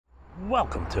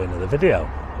Welcome to another video,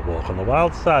 A Walk on the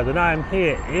Wild Side, and I am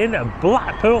here in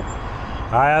Blackpool.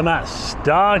 I am at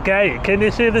Starr Gate. Can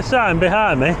you see the sign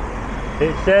behind me?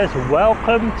 It says,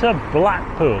 "Welcome to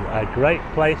Blackpool, a great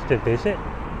place to visit,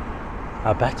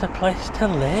 a better place to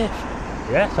live."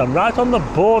 Yes, I'm right on the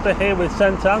border here with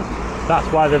St Anne's.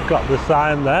 That's why they've got the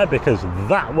sign there, because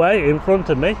that way in front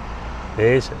of me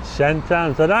is St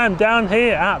Anne's, and I'm down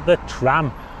here at the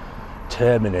tram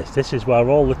terminus. This is where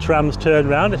all the trams turn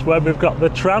round. It's where we've got the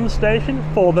tram station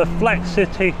for the Flex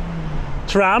City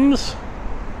trams.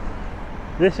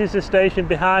 This is the station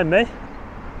behind me,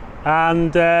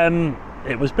 and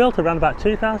it was built around about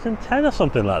 2010 or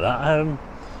something like that.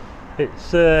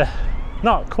 It's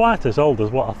not quite as old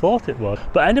as what I thought it was.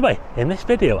 But anyway, in this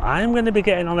video I'm going to be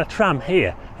getting on a tram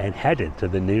here and heading to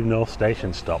the new North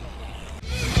Station stop.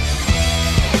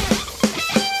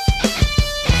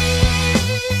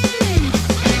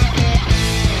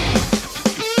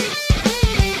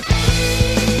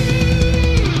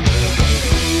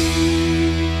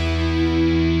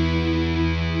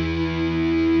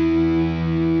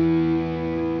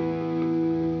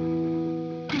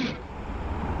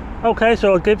 Okay,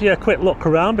 so I'll give you a quick look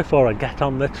around before I get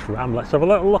on the tram. Let's have a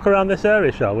little look around this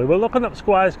area, shall we? We're looking up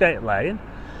Squires Gate Lane.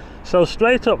 So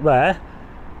straight up there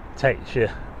takes you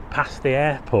past the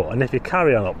airport, and if you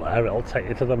carry on up there it'll take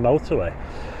you to the motorway.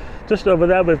 Just over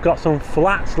there we've got some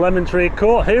flats, Lemon Tree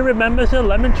Court. Who remembers the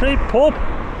Lemon Tree pub?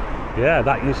 Yeah,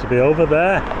 that used to be over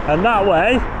there. And that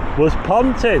way was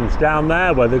Pontins down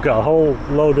there, where they've got a whole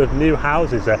load of new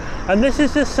houses there. And this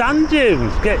is the sand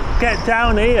dunes. Get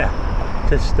down here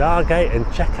to Starr Gate and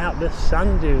check out the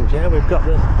sand dunes. Yeah, we've got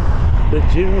the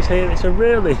dunes here. It's a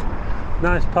really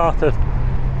nice part of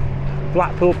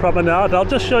Blackpool Promenade. I'll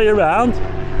just show you around,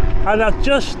 and I've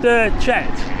just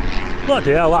checked.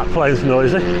 Bloody hell, that plane's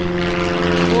noisy.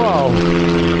 Whoa,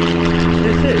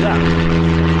 you see that?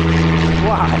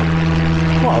 Wow,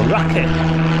 what a racket.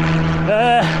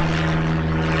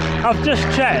 I've just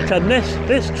checked, and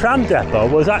this tram depot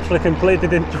was actually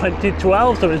completed in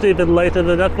 2012, so it's even later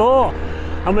than I thought.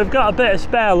 And we've got a bit of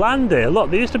spare land here.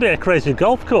 Look, there used to be a crazy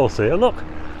golf course here. Look,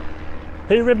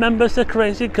 who remembers the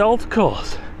crazy golf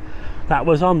course that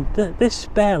was on this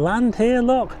spare land here?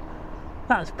 Look,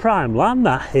 that's prime land,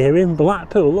 that, here in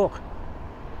Blackpool. Look,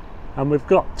 and we've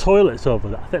got toilets over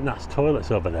there. I think that's toilets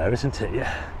over there, isn't it?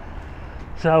 Yeah.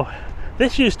 So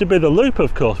this used to be the loop,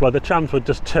 of course, where the trams would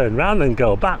just turn round and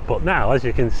go back, but now, as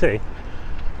you can see,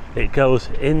 it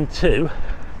goes into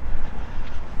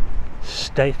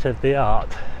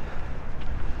state-of-the-art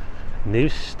new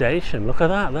station. Look at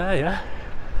that there. Yeah,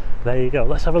 there you go.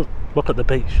 Let's have a look at the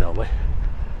beach, shall we?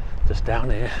 Just down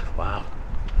here. Wow,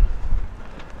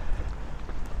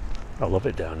 I love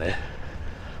it down here.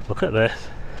 Look at this.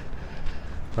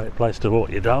 Great place to walk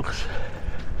your dogs.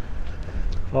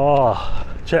 Oh,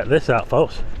 check this out,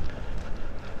 folks.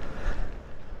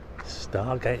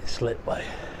 Starr Gate Slipway.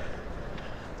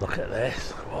 Look at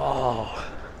this. Whoa.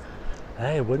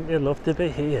 Hey, wouldn't you love to be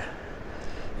here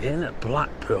in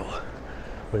Blackpool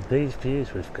with these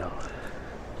views we've got?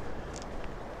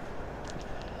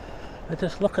 And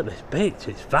just look at this beach,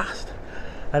 it's vast.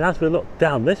 And as we look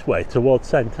down this way towards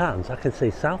St Anne's, I can see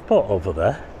Southport over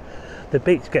there. The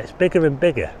beach gets bigger and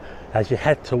bigger as you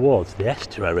head towards the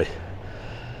estuary.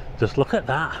 Just look at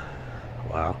that.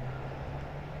 Wow.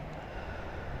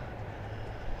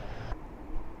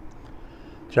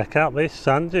 Check out these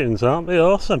sand dunes, aren't they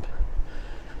awesome?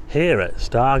 Here at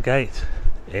Starr Gate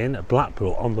in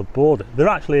Blackpool on the border. They're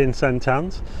actually in St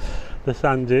Anne's, the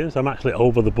sand dunes. I'm actually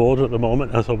over the border at the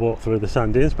moment as I walk through the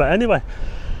sand dunes. But anyway,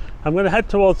 I'm going to head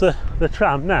towards the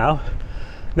tram now.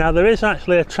 Now there is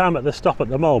actually a tram at the stop at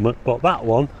the moment, but that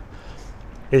one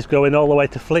is going all the way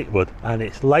to Fleetwood, and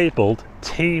it's labelled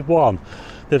T1.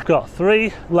 They've got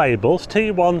three labels: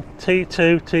 T1,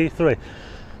 T2, T3.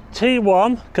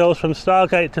 T1 goes from Starr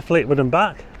Gate to Fleetwood and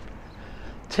back.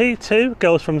 T2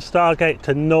 goes from Starr Gate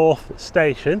to North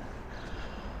Station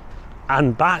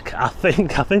and back. I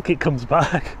think it comes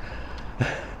back.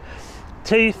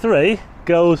 T3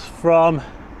 goes from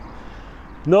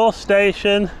North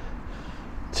Station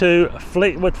to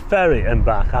Fleetwood Ferry and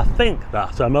back. I think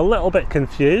that's. I'm a little bit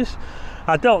confused.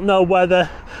 I don't know whether.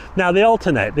 Now they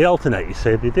alternate. You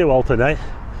see, they do alternate.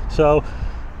 So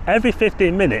every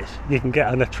 15 minutes you can get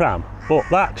on a tram, but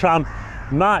that tram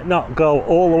might not go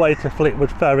all the way to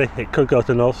Fleetwood Ferry. It could go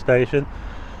to North Station.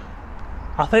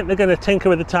 I think they're going to tinker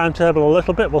with the timetable a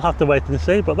little bit. We'll have to wait and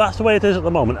see, but that's the way it is at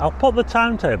the moment. I'll put the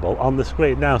timetable on the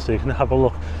screen now so you can have a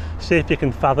look, see if you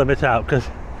can fathom it out, because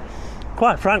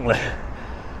quite frankly,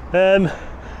 I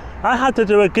had to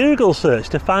do a Google search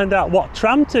to find out what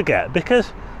tram to get,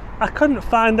 because I couldn't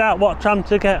find out what tram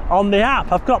to get on the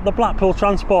app. I've got the Blackpool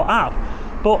Transport app,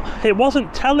 but it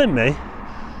wasn't telling me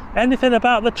anything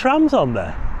about the trams on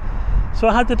there. So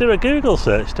I had to do a Google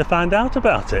search to find out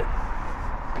about it.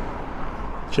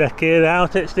 Check it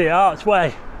out, it's the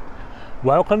archway.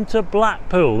 Welcome to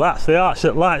Blackpool. That's the arch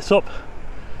that lights up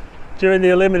during the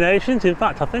illuminations. In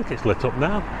fact, I think it's lit up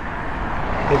now.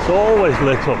 It's always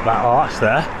lit up, that arch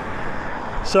there.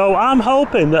 So I'm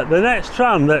hoping that the next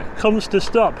tram that comes to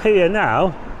stop here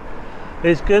now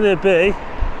is going to be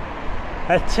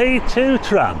a T2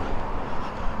 tram.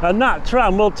 And that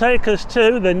tram will take us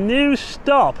to the new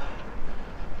stop,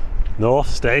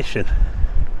 North Station.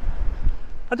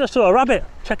 I just saw a rabbit.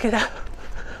 Check it out.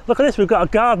 Look at this, we've got a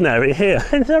garden area here.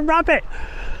 There's a rabbit.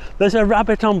 There's a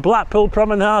rabbit on Blackpool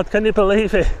Promenade. Can you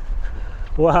believe it?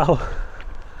 Wow.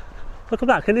 Look at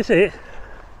that, can you see it?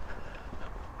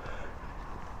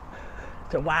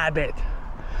 It's a rabbit.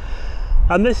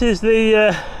 And this is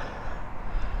the,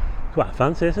 quite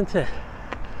fancy, isn't it?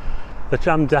 The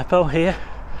tram depot here.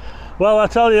 Well, I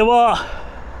tell you what,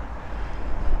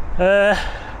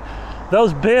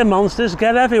 those beer monsters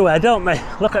get everywhere, don't they?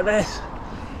 Look at this.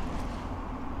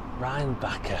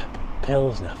 Rheinbacher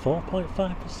Pilsner,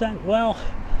 4.5%. Well,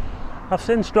 I've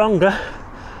seen stronger.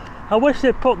 I wish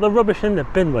they'd put the rubbish in the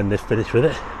bin when they've finished with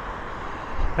it.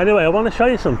 Anyway, I want to show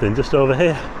you something just over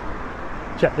here.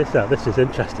 Check this out, this is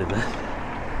interesting.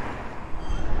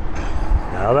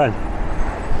 Now then,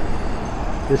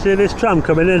 you see this tram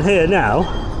coming in here now?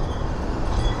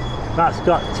 That's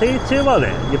got T2 on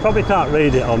it. You probably can't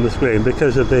read it on the screen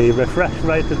because of the refresh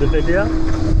rate of the video.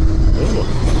 Ooh,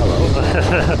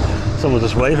 hello. Someone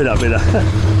just waving at me there.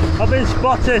 I've been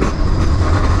spotted.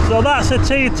 So that's a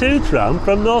T2 tram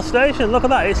from North Station. Look at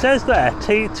that, it says there,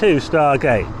 T2 Starr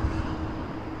Gate.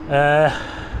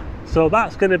 So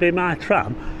that's going to be my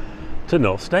tram to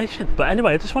North Station. But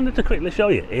anyway, I just wanted to quickly show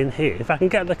you in here, if I can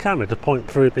get the camera to point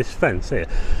through this fence here.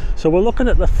 So we're looking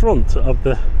at the front of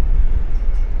the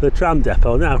tram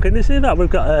depot now. Can you see that? We've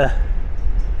got a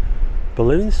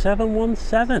Balloon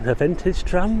 717, a vintage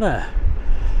tram there.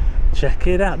 Check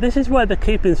it out. This is where they're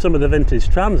keeping some of the vintage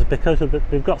trams because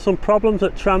they've got some problems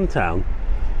at Tramtown,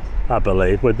 I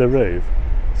believe, with the roof.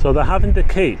 So they're having to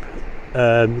keep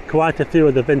quite a few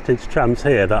of the vintage trams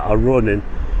here that are running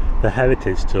the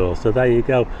heritage tour. So there you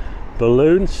go.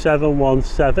 Balloon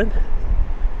 717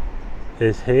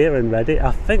 is here and ready.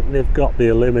 I think they've got the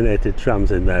illuminated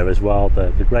trams in there as well,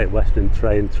 the Great Western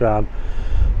Train tram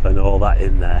and all that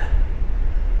in there.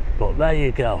 But there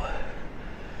you go.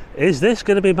 Is this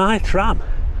going to be my tram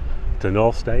to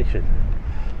North Station?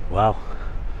 Well,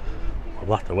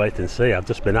 we'll have to wait and see. I've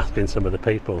just been asking some of the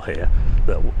people here,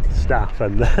 the staff,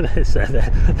 and they said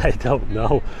they don't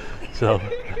know. So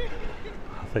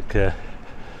I think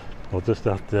we'll just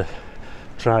have to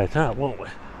try it out, won't we?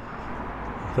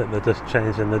 I think they're just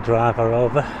changing the driver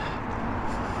over.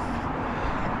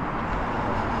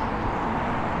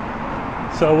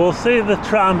 So we'll see the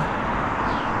tram.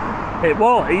 It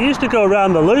used to go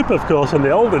around the loop, of course, in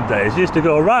the olden days. It used to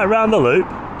go right around the loop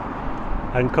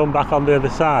and come back on the other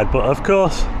side. But of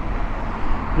course,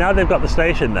 now they've got the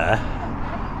station there,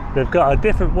 they've got a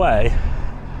different way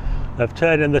of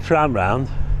turning the tram round.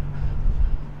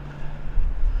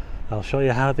 I'll show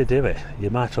you how they do it.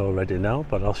 You might already know,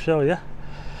 but I'll show you.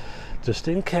 Just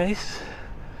in case,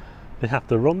 they have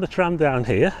to run the tram down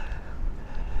here,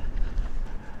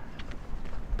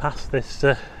 past this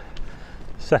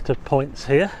set of points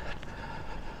here,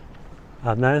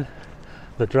 and then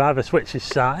the driver switches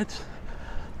sides,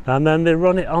 and then they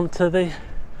run it onto the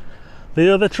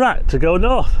other track to go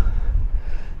north.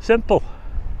 Simple.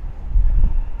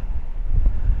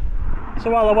 So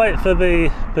while I wait for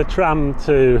the tram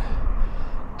to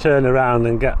turn around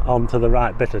and get onto the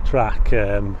right bit of track,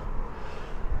 I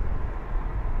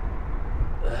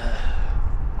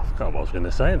forgot what I was going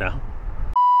to say now.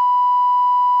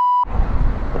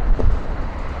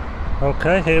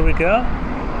 Okay, here we go.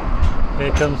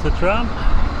 Here comes the tram.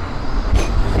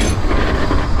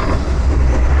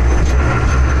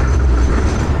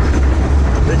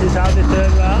 This is how they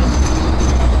turn around.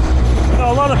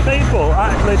 So a lot of people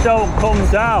actually don't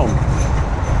come down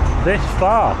this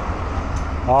far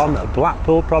on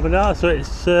Blackpool Promenade. So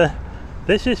it's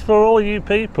this is for all you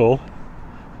people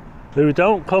who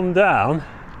don't come down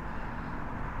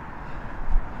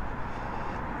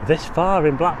this far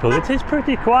in Blackpool. It is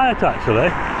pretty quiet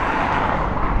actually.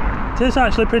 It is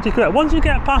actually pretty quiet. Once you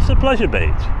get past the pleasure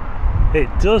beach, it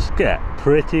does get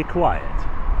pretty quiet.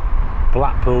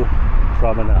 Blackpool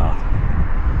Promenade.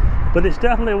 But it's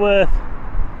definitely worth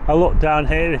a look down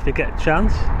here if you get a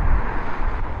chance.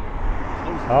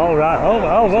 Oh right,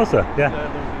 oh was there? Yeah.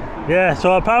 Yeah,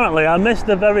 so apparently I missed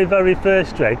the very, very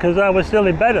first train because I was still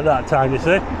in bed at that time, you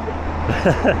see.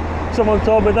 Someone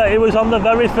told me that it was on the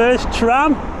very first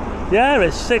tram. Yeah,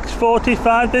 it's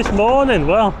 6:45 this morning.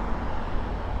 Well,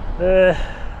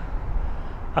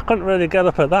 I couldn't really get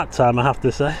up at that time, I have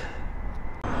to say.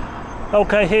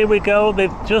 Okay, here we go.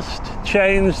 They've just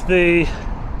changed the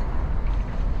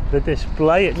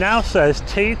display. It now says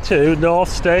T2 North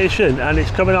Station, and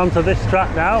it's coming onto this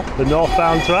track now, the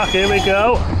northbound track. Here we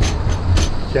go.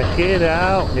 Check it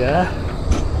out. Yeah,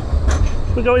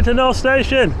 we're going to North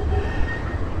Station.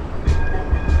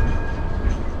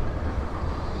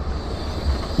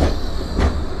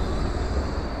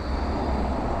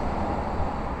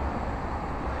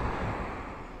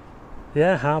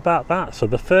 Yeah, how about that? So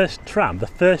the first tram, the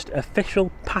first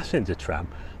official passenger tram,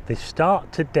 they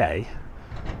start today.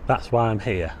 That's why I'm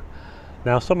here.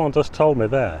 Now, someone just told me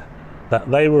there that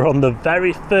they were on the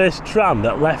very first tram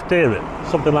that left here at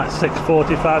something like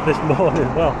 6:45 this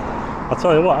morning. Well, I'll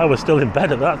tell you what, I was still in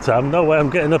bed at that time. No way I'm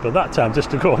getting up at that time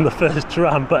just to go on the first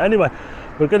tram. But anyway,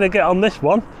 we're going to get on this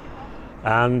one,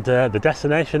 and the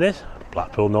destination is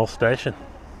Blackpool North Station.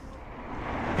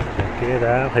 Check it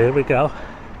out, here we go.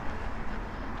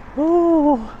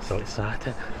 Oh, so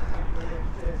exciting.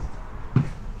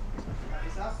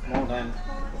 Morning.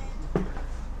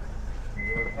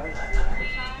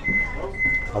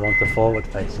 I want the forward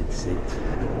facing seat.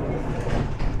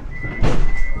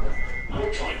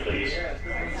 Hold tight, please.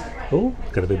 Oh,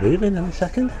 going to be moving in a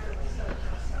second.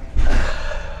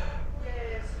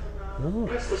 Oh.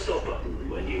 Press the stop button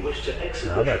when you wish to exit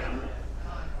Now the then. tram.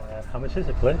 How much is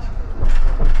it, please?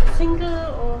 Single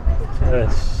or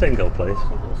Single, please.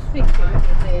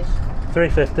 350, please.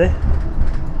 350.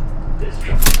 This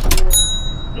tram is for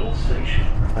North Station.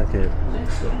 Thank you.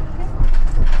 Next stop,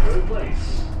 Harrow Place.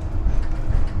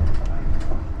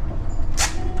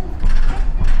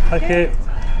 Thank you.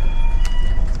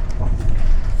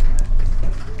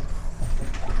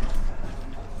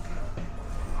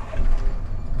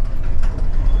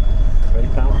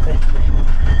 £3.50.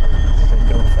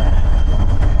 Single fare.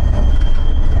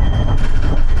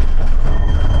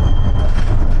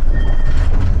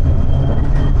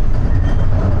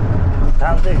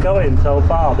 How's it going so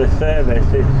far, this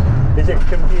service? Is it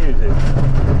confusing?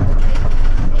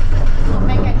 Not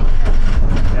make any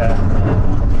sense. Yeah.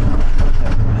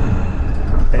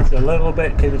 It's a little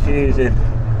bit confusing,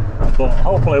 but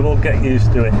hopefully we'll get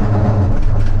used to it.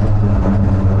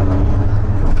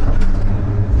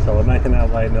 So we're making our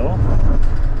way north.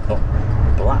 Up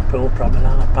Blackpool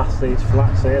Promenade, past these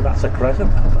flats here. That's a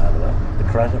crescent now, by the way. The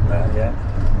crescent there, yeah.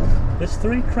 There's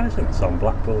 3 crescents on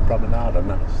Blackpool Promenade, and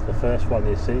that's the first one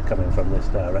you see coming from this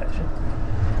direction.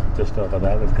 Just over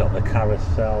there we've got the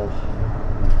Carousel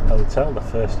Hotel, the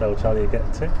first hotel you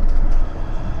get to.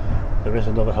 There is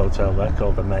another hotel there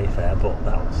called the Mayfair, but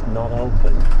that's not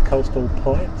open. Coastal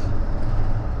Point,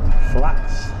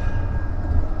 flats,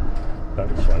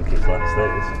 very swanky flats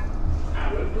these.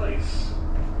 Harrow Place.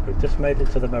 We've just made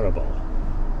it to the Mirror Ball.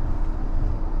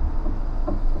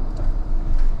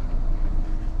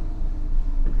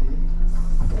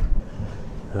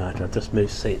 Right, I've just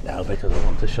moved seat now because I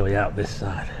want to show you out this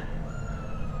side.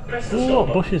 Press the Oh, stop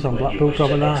look, bushes on button when you Blackpool wish to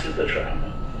Promenade. exit the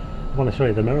tram. I want to show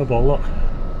you the Mirror Ball, look.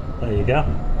 There you go.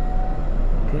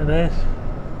 Look at this.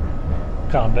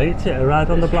 Can't beat it, a ride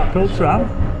on the Blackpool Tram.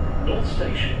 North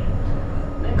Station.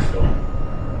 Next stop,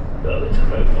 Burlington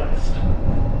Road West.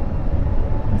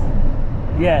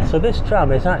 Yeah, so this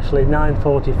tram is actually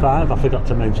 9:45. I forgot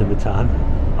to mention the time.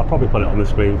 I'll probably put it on the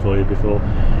screen for you before.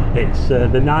 It's the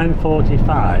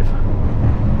 9:45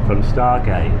 from Starr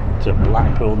Gate to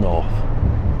Blackpool North.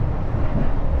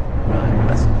 Right,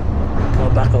 let's go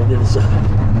back on the other side.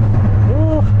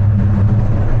 Oh,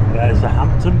 there's the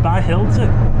Hampton by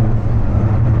Hilton.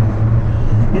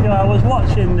 You know, I was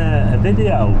watching a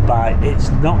video by It's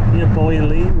Not Your Boy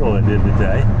Leroy the other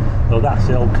day. Oh, that's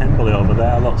the old Kimberley over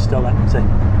there, look, still empty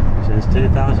since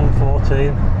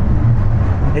 2014.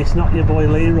 It's Not Your Boy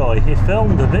Leroy. He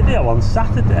filmed a video on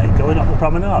Saturday going up the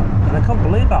promenade, and I couldn't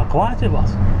believe how quiet it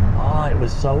was. Oh, it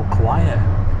was so quiet.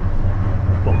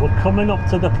 But we're coming up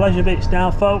to the Pleasure Beach now,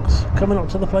 folks. Coming up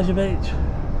to the Pleasure Beach.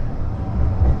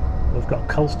 We've got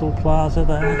Coastal Plaza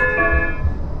there.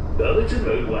 Burlington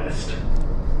Road West.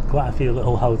 Quite a few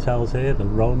little hotels here. The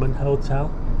Roman Hotel.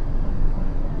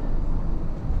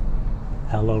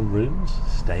 Hello Rooms,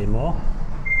 Staymore.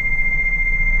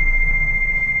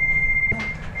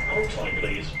 Hold tight,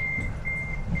 please.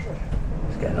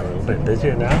 It's getting a little bit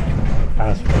busier now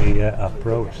as we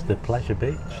approach the Pleasure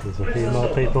Beach. There's a few more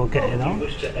people getting on.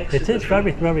 It is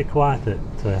very, very quiet at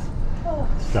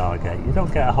Starr Gate. You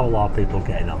don't get a whole lot of people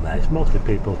getting on there. It's mostly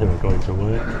people who are going to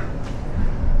work.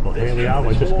 But here we are,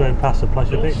 we're just going past the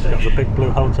Pleasure Beach. We've got the big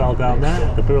blue hotel down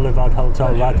there, the Boulevard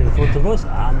Hotel right in front of us,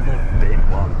 and the big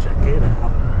one. Check it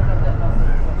out.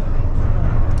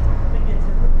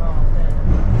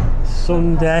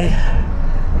 Sunday,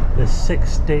 the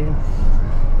 16th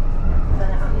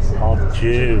of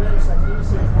June.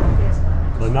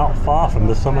 We're not far from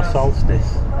the summer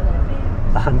solstice,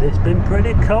 and it's been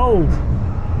pretty cold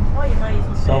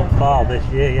so far this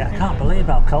year. Yeah, I can't believe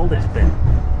how cold it's been.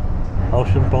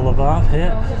 Ocean Boulevard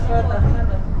here.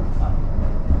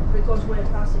 Because we're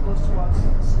past it goes towards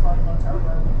Savine Hotel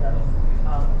where we go.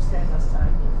 We stayed last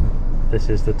time. This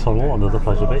is the tunnel under the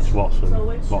Pleasure Beach,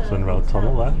 Watson Road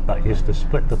Tunnel there. That used to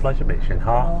split the Pleasure Beach in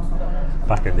half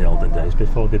back in the olden days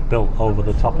before they built over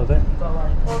the top of it.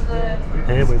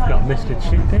 Here we've got Mr.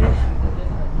 Chippy.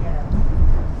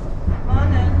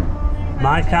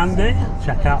 My Candy.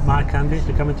 Check out My Candy if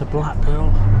you're coming to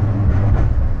Blackpool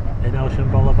in Ocean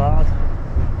Boulevard.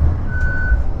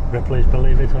 Ripley's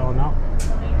Believe It or Not.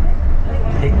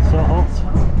 Pizza Hut.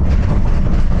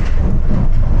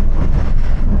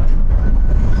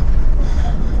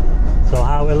 So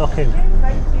how are we looking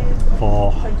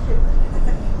for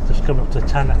just coming up to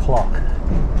 10 o'clock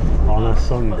on a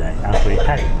Sunday as we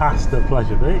head past the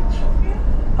Pleasure Beach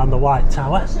and the White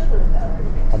Tower.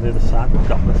 On the other side we've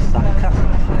got the Sandcastle.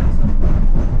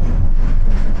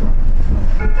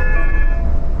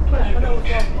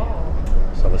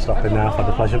 So we're stopping now for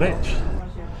the Pleasure Beach.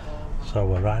 So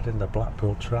we're riding the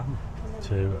Blackpool Tram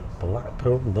to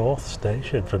Blackpool North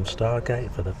Station from Starr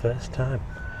Gate for the first time.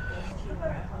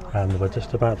 And we're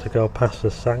just about to go past the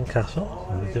Sandcastle.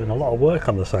 And they're doing a lot of work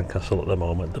on the Sandcastle at the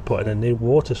moment. They're putting a new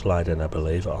water slide in, I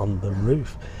believe, on the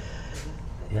roof.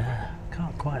 Yeah,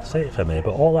 can't quite see it for me,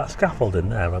 but all that scaffolding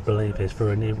there, I believe, is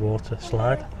for a new water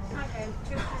slide.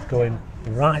 Going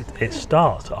right, it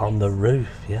starts on the roof,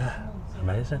 yeah,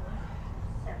 amazing.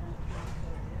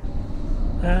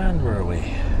 And where are we?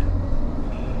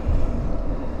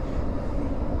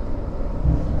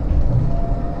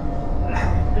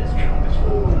 This tram is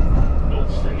for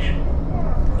North Station.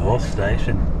 North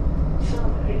Station.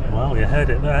 Well, you heard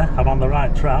it there. I'm on the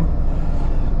right tram.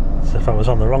 So if I was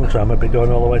on the wrong tram, I'd be going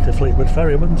all the way to Fleetwood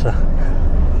Ferry, wouldn't I?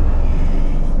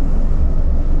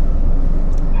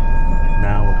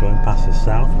 Now we're going past the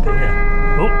South Pier.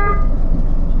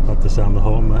 Oh! Had to sound the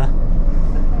horn there.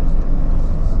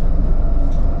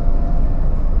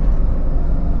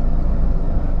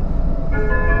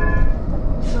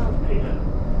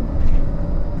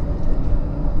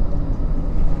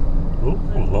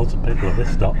 Loads of people at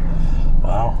this stop.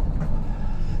 Wow,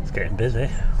 it's getting busy.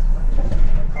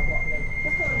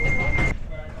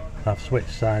 I've switched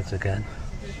sides again.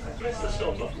 Press the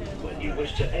stop button when you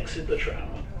wish to exit the tram.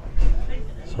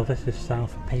 So this is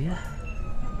South Pier,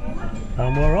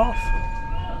 and we're off.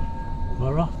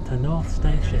 We're off to North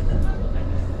Station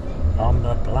on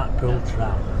the Blackpool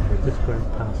Tram. We're just going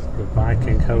past the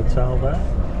Viking Hotel there.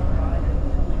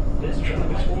 This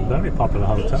tram is for Very popular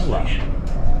hotel North that. Station.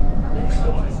 Next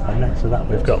stop. And next to that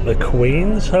we've got the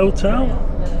Queen's Hotel.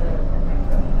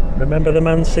 Remember the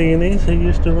Mancinis who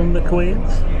used to run the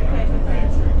Queen's?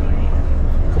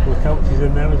 A couple of coaches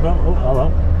in there as well. Oh,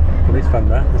 hello. Police van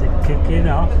there. Is it kicking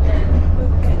off?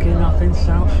 Kicking off in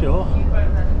South Shore.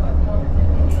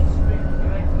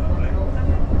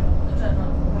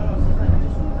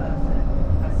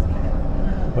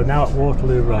 We're now at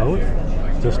Waterloo Road.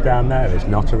 Just down there is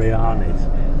Notary Arnie's,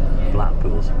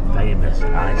 Blackpool's famous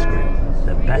ice cream.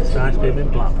 The best ice cream in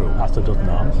Blackpool, that's a dozen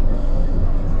arms.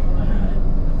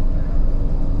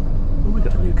 Oh, we've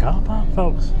got a new car park,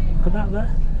 folks. Look at that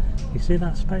there. You see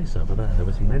that space over there? There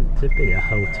was meant to be a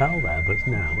hotel there, but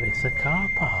now it's a car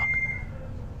park.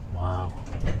 Wow.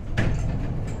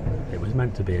 It was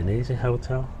meant to be an easy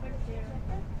hotel.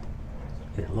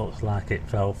 It looks like it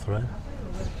fell through.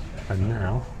 And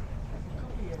now,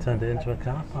 turned it into a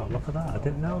car park. Look at that, I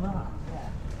didn't know that.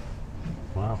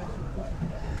 Wow.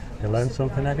 You learn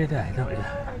something every day, don't you?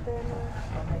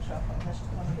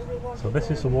 So this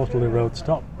is the Waterloo Road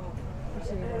stop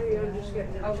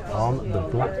on the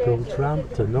Blackpool Tram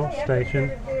to North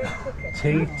Station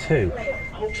T2.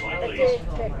 Hold tight, please.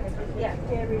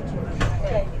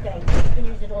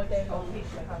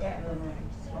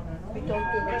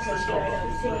 Press the stop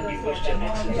button when you wish to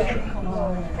exit the tram.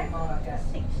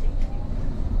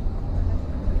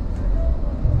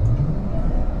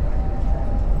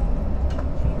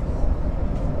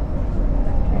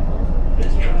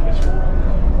 This tram is for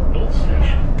North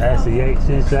Station. There's the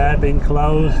Yates there, being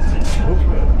closed.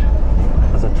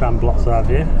 As a tram blocks our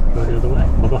view. Go the other way.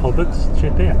 Mother Hubbard's,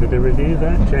 Chippy, I did a review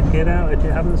there. Check it out if you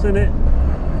haven't seen it.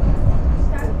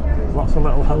 Lots of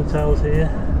little hotels here.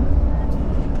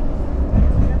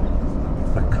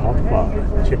 The Cod Bar,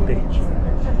 Chippy.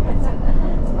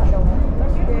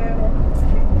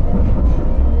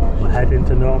 We're heading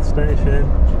to North Station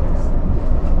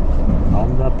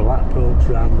on the Blackpool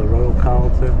Tram, the Royal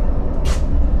Carlton.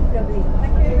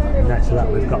 Next to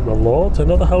that we've got the Lords,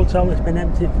 another hotel that's been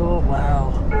empty for,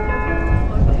 wow,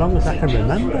 as long as I can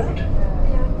remember.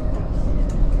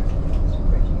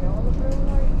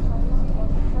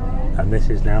 And this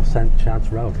is now St Chad's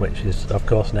Road, which is of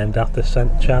course named after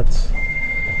St Chad's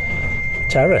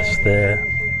Terrace, the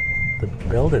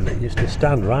building that used to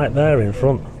stand right there in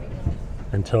front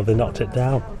until they knocked it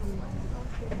down.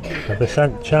 So the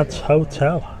St Chad's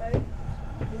Hotel,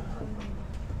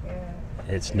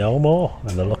 it's no more,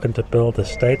 and they're looking to build a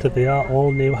state-of-the-art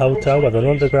all new hotel with an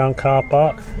underground car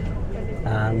park,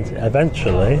 and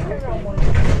eventually,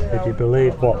 if you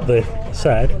believe what they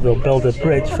said, they'll build a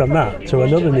bridge from that to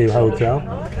another new hotel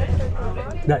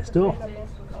next door.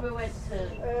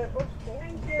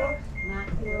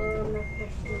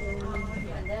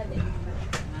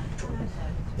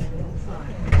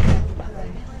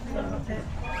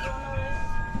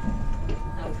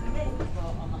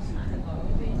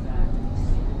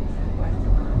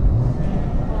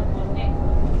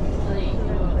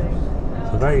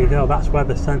 There you go, that's where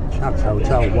the St Chad's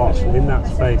Hotel was, in that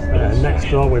space there. And next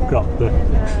door we've got the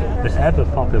ever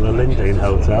popular Lindeen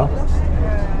Hotel,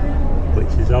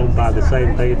 which is owned by the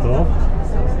same people.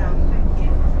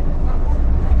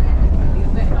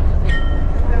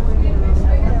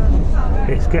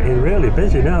 It's getting really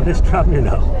busy now, this tram, you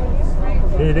know.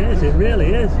 It is, it really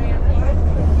is.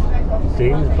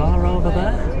 Dean's Bar over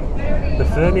there. The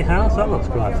Fernie House, that looks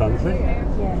quite fancy.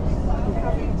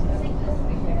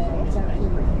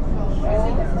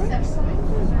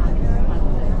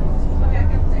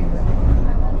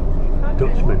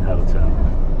 Dutchman Hotel.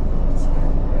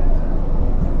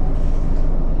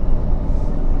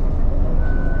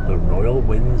 The Royal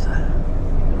Windsor.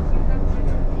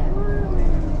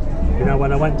 You know,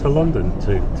 when I went to London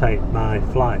to take my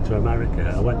flight to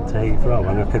America, I went to Heathrow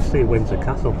and I could see Windsor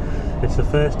Castle. It's the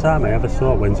first time I ever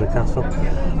saw Windsor Castle.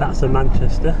 That's in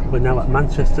Manchester. We're now at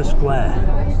Manchester Square.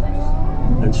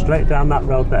 And straight down that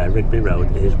road there, Rigby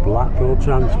Road, is Blackpool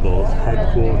Transport's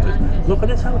headquarters. Look at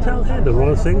this hotel here, the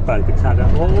Royal Sing Bank. It's had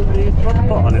an all new front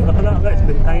put on it. Look at that, it's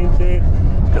been painted.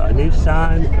 It's got a new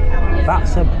sign.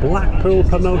 That's a Blackpool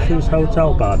Promotions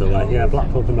hotel, by the way. Yeah,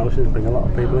 Blackpool Promotions bring a lot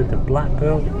of people into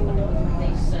Blackpool.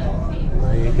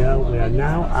 There you go. We are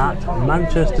now at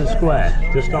Manchester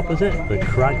Square, just opposite the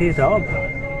Craggy Dog.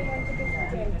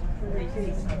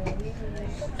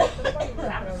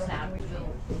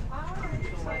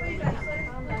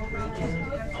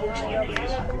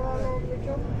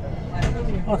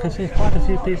 I can see quite a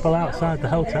few people outside the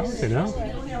hotels, you know.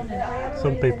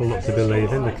 Some people look to be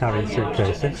leaving, they're carrying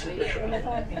suitcases.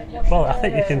 Well, I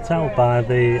think you can tell by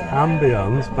the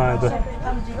ambience, by the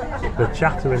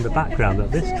chatter in the background,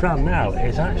 that this tram now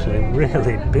is actually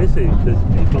really busy. There's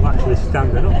people actually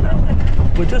standing up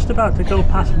now. We're just about to go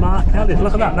past Mark Ellis.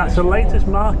 Look at that, that's the latest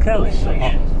Mark Ellis.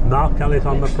 Mark Ellis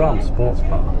on the Prom Sports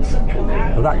Bar.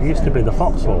 Well, that used to be the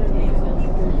Foxhall.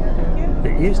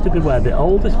 It used to be where the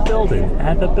oldest building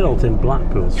ever built in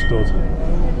Blackpool stood.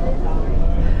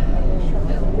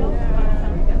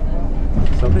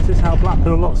 So this is how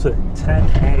Blackpool looks at 10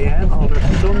 AM on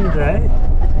a Sunday.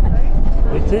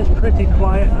 It is pretty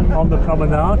quiet on the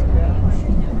promenade.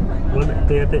 Will it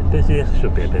be a bit busier?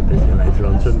 Should be a bit busier later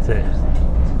on, shouldn't it?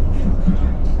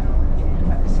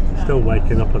 Still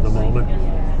waking up at the moment.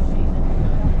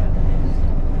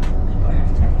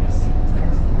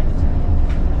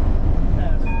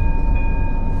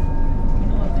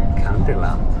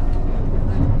 Candyland.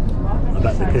 I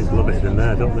bet the kids love it in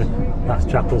there, don't they? That's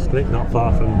Chapel Street, not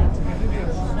far from a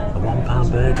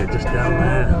 £1 burger, just down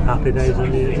there. Happy Days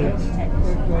Amusements.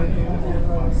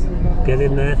 Get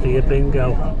in there for your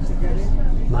bingo.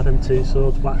 Madam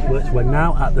Tussauds Waxworks. We're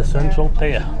now at the Central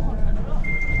Pier.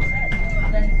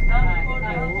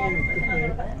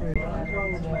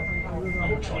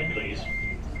 Outside, please.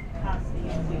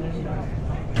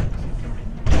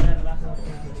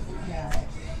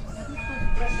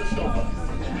 Press the stop button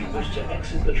if you wish to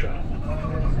exit the tram.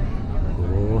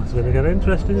 Oh, it's going to get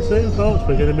interesting soon, folks.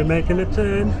 We're going to be making a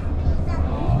turn.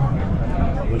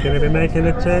 We're going to be making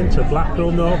a turn to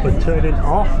Blackpool North. We're turning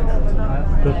off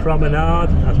the promenade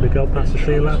as we go past the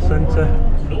Sealand Centre.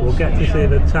 We'll get to see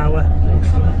the tower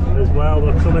as well.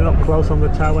 We're coming up close on the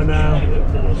tower now.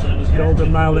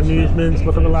 Golden Mile Amusements.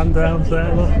 Look at the land downs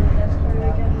there, look.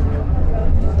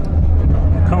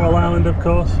 Coral Island, of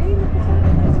course.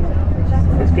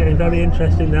 It's getting very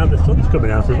interesting now. The sun's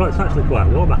coming out as well. It's actually quite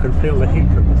warm. I can feel the heat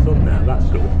from the sun now. That's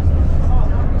good.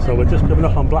 So we're just coming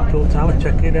up on Blackpool Tower.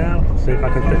 Check it out. See if I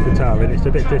can fit the tower in. It's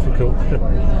a bit difficult.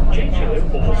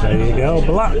 There you go.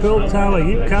 Blackpool Tower.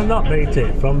 You cannot beat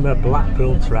it from the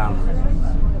Blackpool Tram.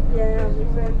 Yeah, we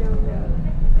went down there.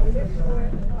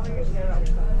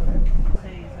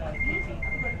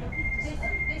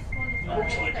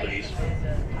 Outside, please.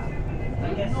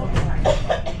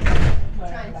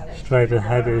 Straight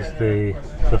ahead is the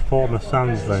former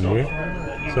Sands venue.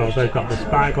 So they've got the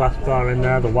Spyglass Bar in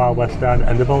there, the Wild West End,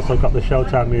 and they've also got the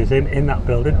Showtime Museum in that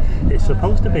building. It's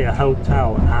supposed to be a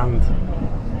hotel and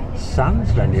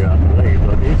Sands venue, I believe,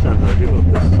 but there's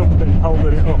something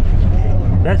holding it up.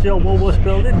 There's your Woolworths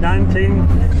building,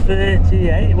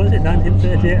 1938, was it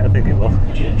 1938? I think it was.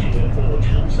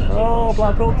 Oh,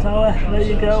 Blackpool Tower, there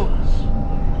you go.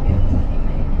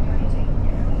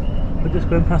 We're just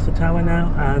going past the tower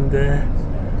now, and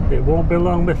it won't be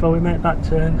long before we make that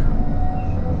turn.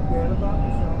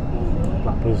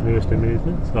 Blackpool's newest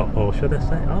amusements, or should I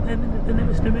say, are they the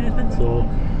newest amusements? Or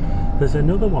there's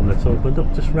another one that's opened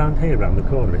up just round here, round the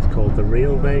corner. It's called the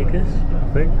Real Vegas,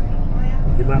 I think.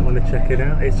 You might want to check it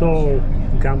out. It's all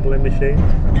gambling machines.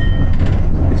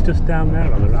 It's just down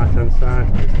there on the right hand side.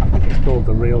 I think it's called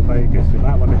the Real Vegas. You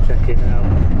might want to check it out.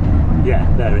 Yeah,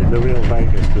 there it is, the Real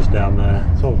Vegas just down there.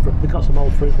 It's all, they've got some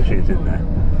old fruit machines in there.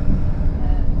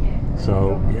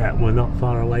 So yeah, we're not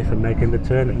far away from making the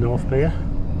turn at North Pier.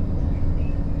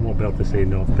 Won't be able to see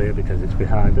North Pier because it's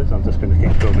behind us. I'm just going to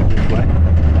keep going this way.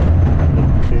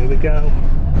 Here we go.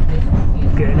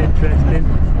 Getting interesting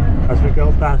as we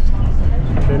go past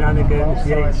Shenanigans,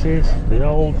 Yates's, the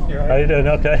old. How you doing?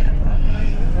 Okay.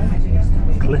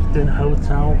 Clifton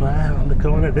Hotel there on the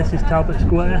corner. This is Talbot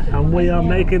Square, and we are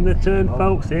making the turn,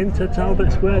 folks, into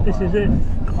Talbot Square. This is it.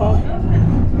 Come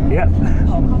on. Yep.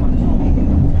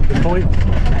 The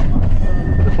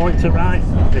points are right.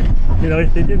 You know,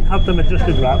 if they didn't have them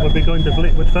adjusted right, we'd be going to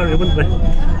Fleetwood Ferry, wouldn't we?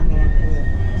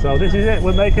 So this is it.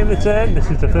 We're making the turn. This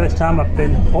is the first time I've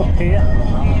been up here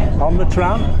on the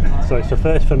tram, so it's the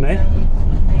first for me.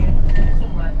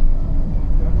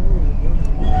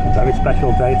 Very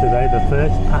special day today, the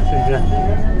first passenger.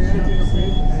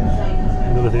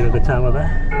 Another view of the tower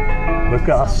there. We've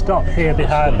got a stop here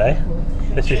behind me.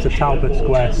 This is the Talbot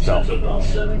Square stop.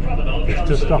 It's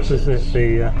just opposite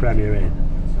the Premier Inn.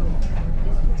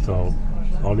 So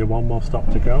only one more stop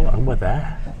to go and we're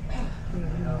there.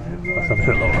 Let's have a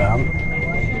quick look around.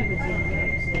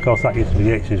 Of course that used to be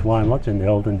Yates's Wine Lodge in the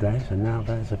olden days, and now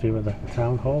there's a view of the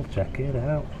town hall. Check it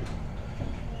out.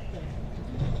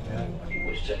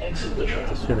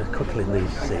 Just going to quickly leave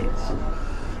seats. A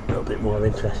little bit more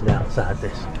interesting outside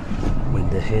this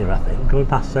window here, I think. Going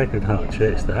past Sacred Heart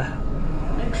Church there.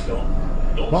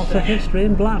 Lots of history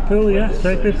in Blackpool, yeah,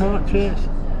 Sacred Heart Church.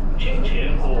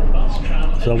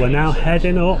 So we're now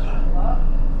heading up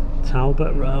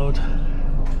Talbot Road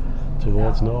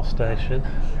towards North Station.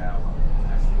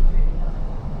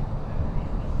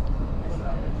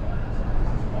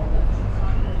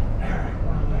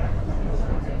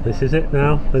 This is it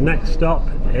now. The next stop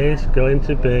is going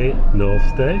to be North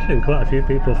Station. Quite a few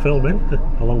people filming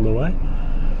along the way.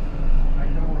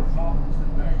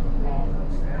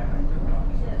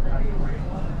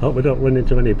 Hope we don't run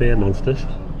into any beer monsters.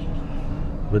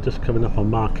 We're just coming up on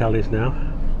Mark Kelly's now.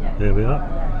 Here we are.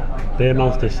 Beer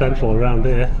monster central around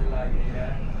here.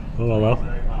 Oh hello.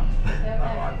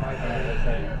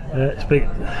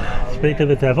 Speak of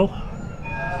the devil.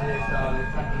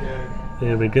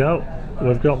 Here we go.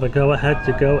 We've got the go ahead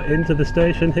to go into the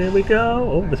station. Here we go.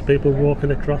 Oh, there's people walking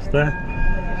across there.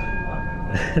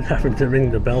 Having to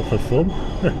ring the bell for fun.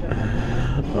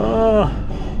 Oh.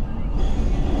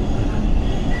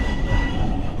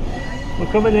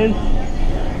 We're coming in.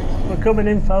 We're coming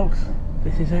in, folks.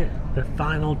 This is it. The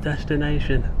final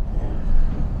destination.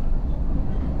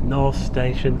 North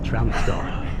Station tram stop.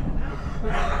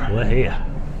 We're here.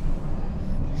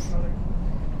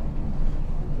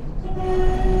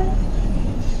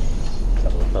 Let's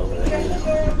have a look over there.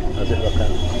 How's it look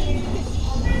out?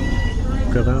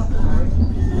 Go out.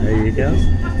 There you go.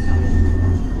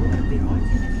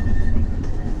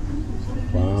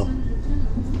 Wow.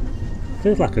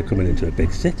 Feels like we're coming into a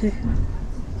big city.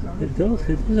 It does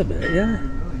a bit, yeah.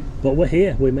 But we're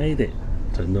here, we made it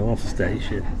to North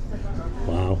Station.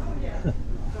 Wow.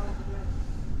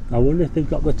 I wonder if they've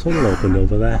got the tunnel opened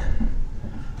over there.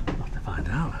 I'll have to find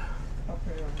out.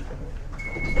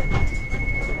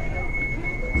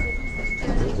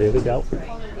 Here we go.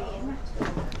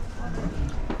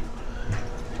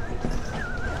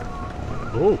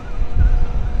 Oh,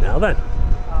 now then.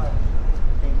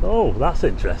 Oh, that's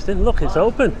interesting. Look, it's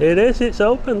open. It is, it's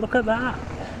open. Look at that.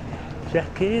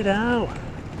 Check it out.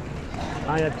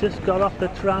 I have just got off the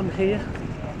tram here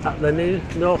at the new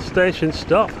North Station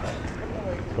stop.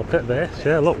 Look at this.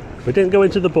 Yeah, look, we didn't go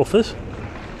into the buffers,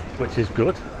 which is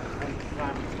good.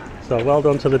 So well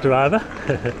done to the driver.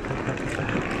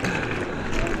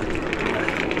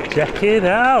 Check it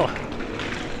out.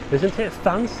 Isn't it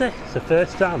fancy? It's the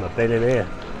first time I've been in here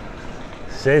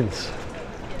since.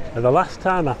 And the last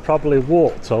time I probably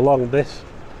walked along this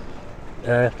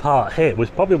part here was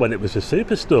probably when it was a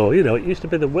superstore. You know, it used to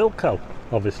be the Wilko,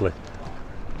 obviously.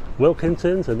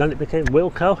 Wilkinson's, and then it became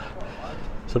Wilko.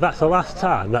 So that's the last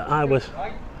time that I was...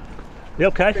 You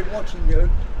okay? We've been watching you.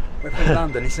 We're from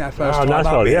London, it's our first time nice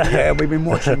up one, here. yeah. Yeah, we've been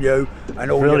watching you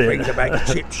and all Brilliant. your things about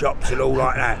the chip shops and all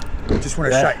like that. Just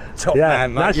want to Yeah. shake the top Yeah,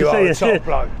 man, mate. nice You to are see a you. top Cheers.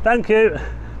 bloke. Thank you.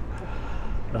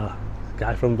 Oh,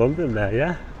 guy from London there,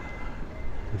 yeah.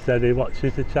 He said he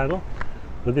watches the channel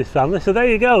with his family. So there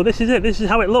you go. This is it. This is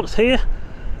how it looks here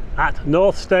at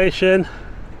North Station.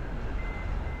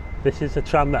 This is the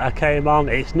tram that I came on.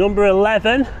 It's number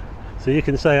 11. So you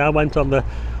can say I went on the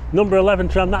number 11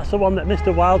 tram. That's the one that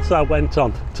Mr. Wildside went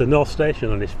on to North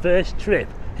Station on his first trip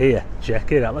here.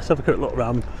 Check it out. Let's have a quick look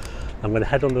round. I'm going to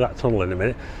head under that tunnel in a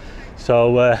minute.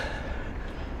 So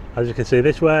as you can see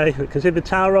this way, you can see the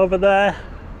tower over there.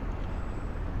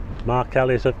 Mark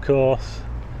Ellie's, of course.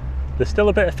 There's still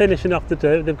a bit of finishing off to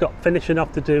do. They've got finishing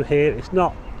off to do here. It's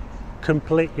not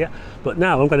complete yet, but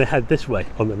now I'm going to head this way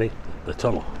underneath the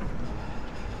tunnel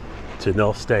to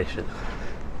North Station.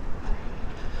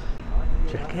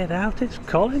 Check it out, it's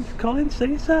Colin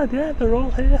Seaside. Yeah, they're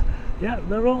all here. Yeah,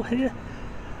 they're all here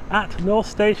at North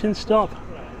Station stop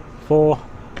for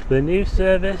the new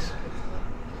service.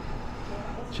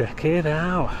 Check it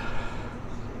out.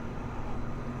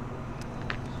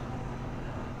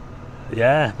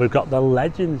 Yeah, we've got the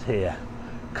legends here.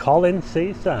 Colin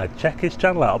Seaside. Check his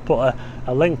channel out. I'll put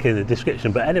a link in the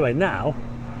description. But anyway, now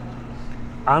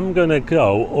I'm going to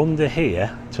go under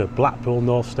here to Blackpool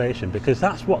North Station, because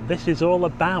that's what this is all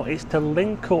about. It's to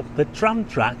link up the tram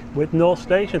track with North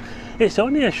Station. It's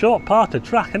only a short part of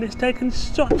track and it's taken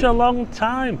such a long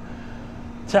time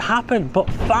to happen. But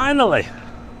finally,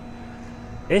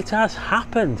 it has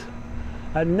happened.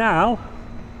 And now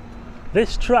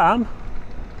this tram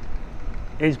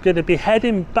is going to be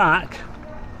heading back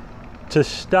to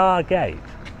Starr Gate.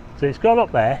 So it's got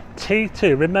up there,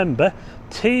 T2. Remember,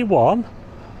 T1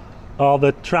 are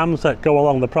the trams that go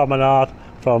along the promenade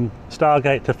from Starr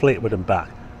Gate to Fleetwood and back.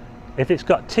 If it's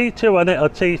got T2 on it or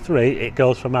T3, it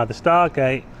goes from either Starr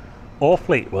Gate or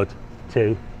Fleetwood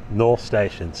to North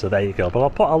Station. So there you go. But I'll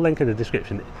put a link in the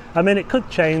description. I mean, it could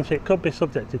change, it could be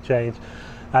subject to change,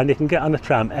 and you can get on a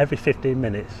tram every 15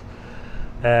 minutes.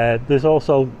 There's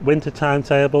also winter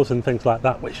timetables and things like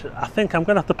that, which I think I'm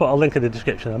going to have to put a link in the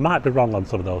description. I might be wrong on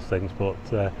some of those things, but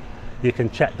you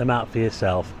can check them out for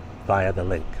yourself via the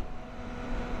link.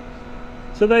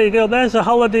 So there you go, there's a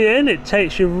Holiday Inn. It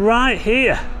takes you right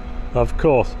here, of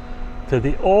course, to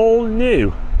the all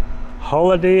new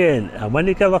Holiday Inn. And when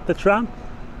you get off the tram,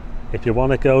 if you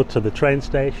want to go to the train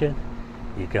station,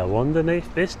 you go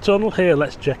underneath this tunnel here.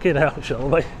 Let's check it out, shall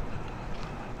we?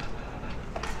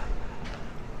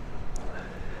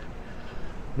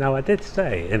 Now, I did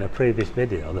say in a previous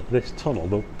video that this tunnel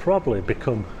will probably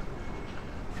become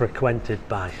frequented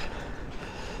by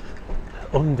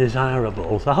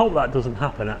undesirables. I hope that doesn't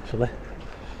happen, actually.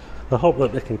 I hope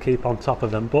that they can keep on top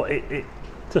of them, but it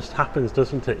just happens,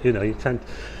 doesn't it? You know, you tend...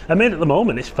 I mean, at the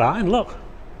moment it's fine. Look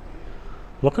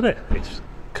at it, it's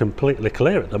completely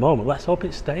clear at the moment. Let's hope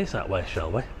it stays that way,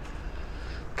 shall we?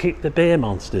 Keep the beer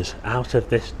monsters out of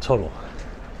this tunnel.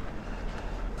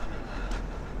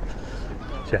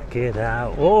 Check it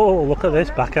out. Oh, look at this,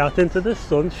 back out into the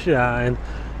sunshine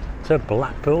to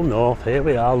Blackpool North. Here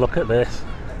we are, look at this.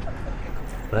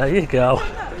 There you go.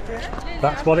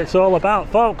 That's what it's all about,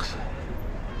 folks.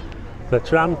 The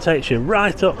tram takes you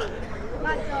right up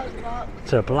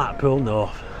to Blackpool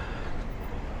North.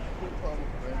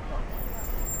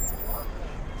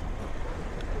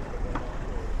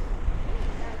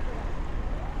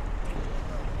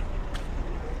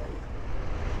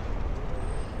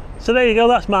 So there you go,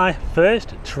 that's my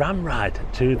first tram ride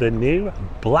to the new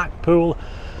Blackpool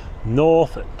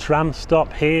North tram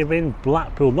stop here in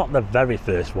Blackpool. Not the very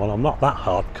first one, I'm not that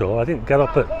hardcore. I didn't get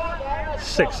up at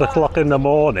 6 o'clock in the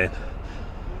morning.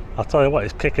 I'll tell you what,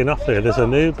 it's kicking off here. There's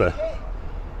an Uber.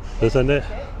 There's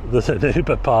an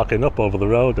Uber parking up over the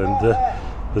road, and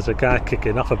there's a guy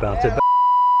kicking off about it.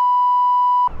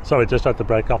 Sorry, just had to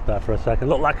break off there for a second.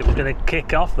 Looked like it was going to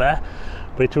kick off there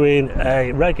between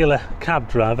a regular cab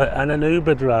driver and an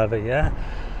Uber driver, yeah.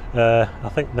 I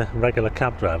think the regular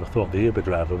cab driver thought the Uber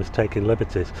driver was taking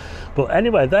liberties. But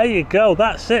anyway, there you go.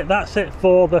 That's it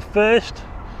for the first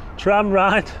tram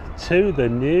ride to the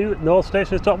new North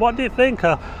Station stop. What do you think?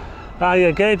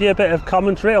 I gave you a bit of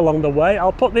commentary along the way.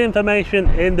 I'll put the information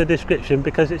in the description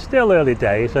because it's still early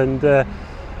days, and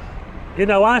you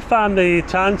know, I find the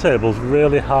timetables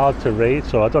really hard to read,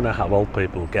 so I don't know how old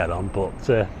people get on,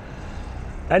 but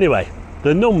anyway,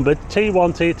 the number T1,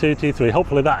 T2, T3,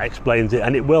 hopefully that explains it,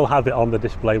 and it will have it on the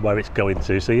display where it's going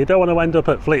to, so you don't want to end up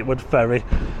at Fleetwood Ferry.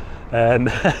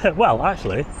 Well,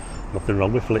 actually, nothing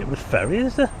wrong with Fleetwood Ferry,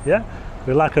 is there? Yeah,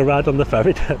 we like a ride on the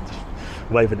ferry.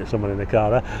 Waving at someone in the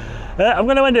car there. I'm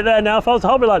going to end it there now, folks. I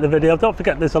hope you like the video. Don't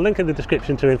forget there's a link in the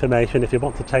description to information if you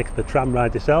want to take the tram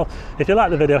ride yourself. If you like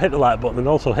the video, hit the like button and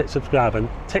also hit subscribe and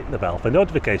tick the bell for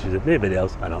notifications of new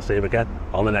videos, and I'll see you again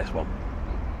on the next one.